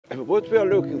what we are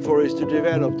looking for is to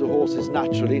develop the horse's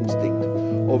natural instinct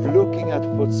of looking at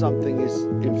what something is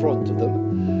in front of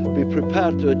them, be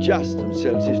prepared to adjust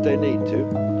themselves if they need to,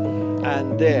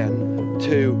 and then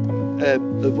to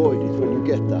avoid it when you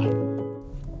get there.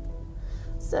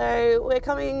 So we're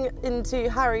coming into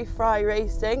Harry Fry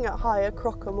Racing at Higher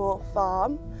Crockermore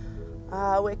Farm.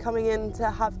 We're coming in to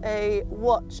have a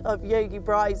watch of Yogi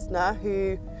Breisner,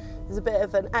 who is a bit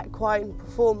of an equine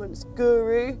performance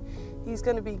guru. He's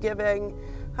going to be giving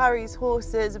Harry's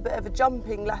horses a bit of a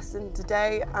jumping lesson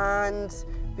today, and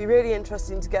it'll be really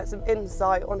interesting to get some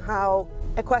insight on how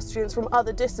equestrians from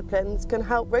other disciplines can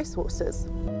help racehorses.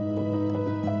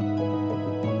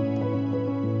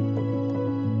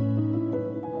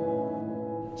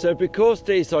 So because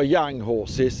these are young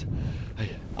horses,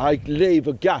 I leave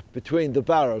a gap between the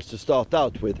barrels to start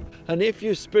out with. And if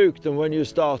you spook them when you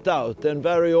start out, then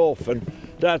very often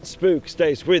that spook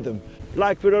stays with them.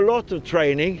 Like with a lot of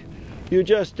training, you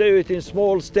just do it in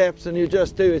small steps and you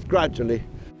just do it gradually.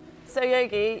 So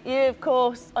Yogi, you of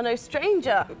course are no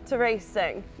stranger to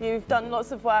racing. You've done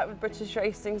lots of work with British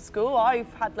Racing School.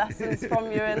 I've had lessons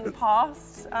from you in the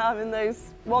past, in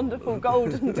those wonderful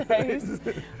golden days.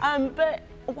 But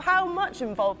how much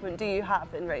involvement do you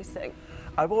have in racing?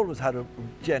 I've always had a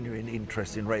genuine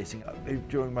interest in racing.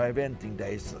 During my eventing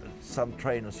days, some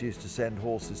trainers used to send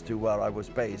horses to where I was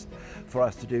based for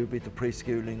us to do a bit of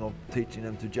pre-schooling or teaching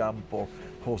them to jump, or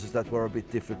horses that were a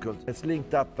bit difficult. It's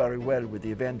linked up very well with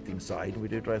the eventing side. We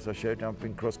did dressage, show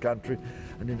jumping, cross country,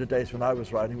 and in the days when I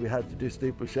was riding we had to do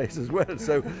steeplechase as well.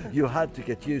 So you had to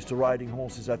get used to riding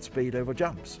horses at speed over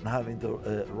jumps and having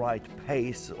the right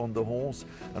pace on the horse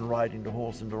and riding the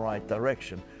horse in the right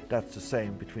direction. That's the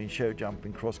same between show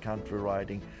jumping, cross country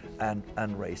riding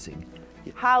and racing.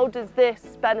 How does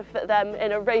this benefit them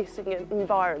in a racing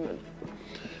environment?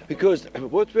 Because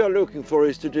what we are looking for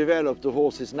is to develop the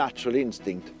horse's natural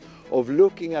instinct of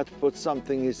looking at what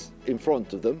something is in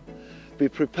front of them, be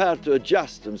prepared to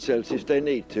adjust themselves if they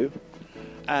need to,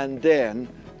 and then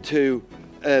to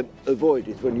avoid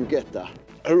it when you get there.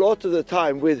 A lot of the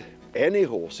time with any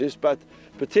horses, but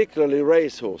particularly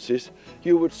racehorses,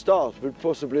 you would start with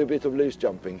possibly a bit of loose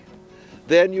jumping.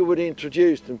 Then you would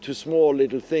introduce them to small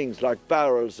little things like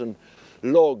barrels and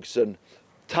logs and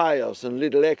tires and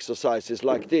little exercises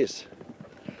like this.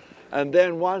 And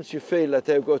then once you feel that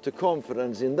they've got the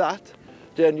confidence in that,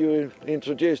 then you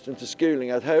introduce them to schooling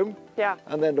at home. Yeah.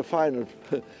 And then the final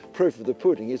proof of the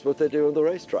pudding is what they do on the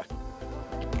racetrack.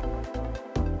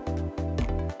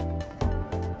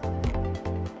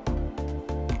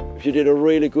 You did a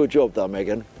really good job there,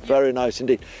 Megan. Very nice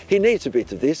indeed. He needs a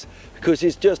bit of this because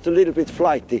he's just a little bit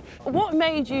flighty. What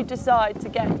made you decide to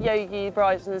get Yogi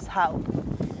Breisner's help?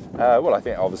 Well, I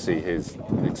think obviously his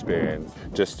experience,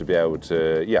 just to be able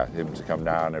to, him to come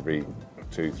down every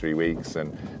 2-3 weeks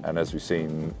and as we've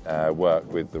seen,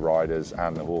 work with the riders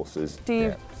and the horses. Do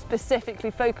you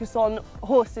specifically focus on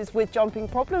horses with jumping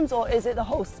problems, or is it the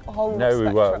whole No,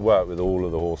 spectrum? we work with all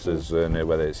of the horses, and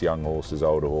whether it's young horses,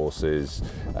 older horses,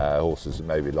 horses that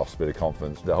maybe lost a bit of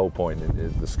confidence. The whole point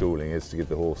of the schooling is to give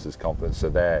the horses confidence, so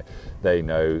they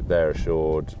know, they're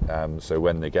assured, so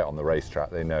when they get on the racetrack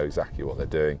they know exactly what they're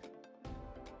doing.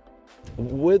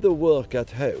 With the work at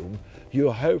home,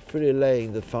 you're hopefully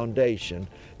laying the foundation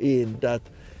in that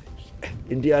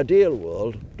in the ideal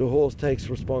world, the horse takes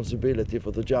responsibility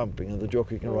for the jumping and the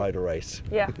jockey can ride a race.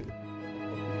 Yeah.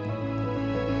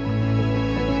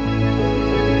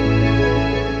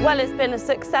 Well, it's been a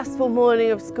successful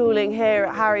morning of schooling here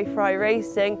at Harry Fry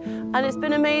Racing, and it's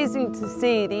been amazing to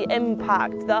see the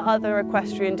impact that other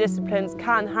equestrian disciplines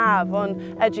can have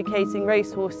on educating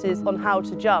racehorses on how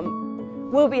to jump.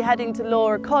 We'll be heading to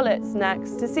Laura Collett's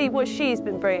next to see what she's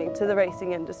been bringing to the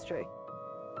racing industry.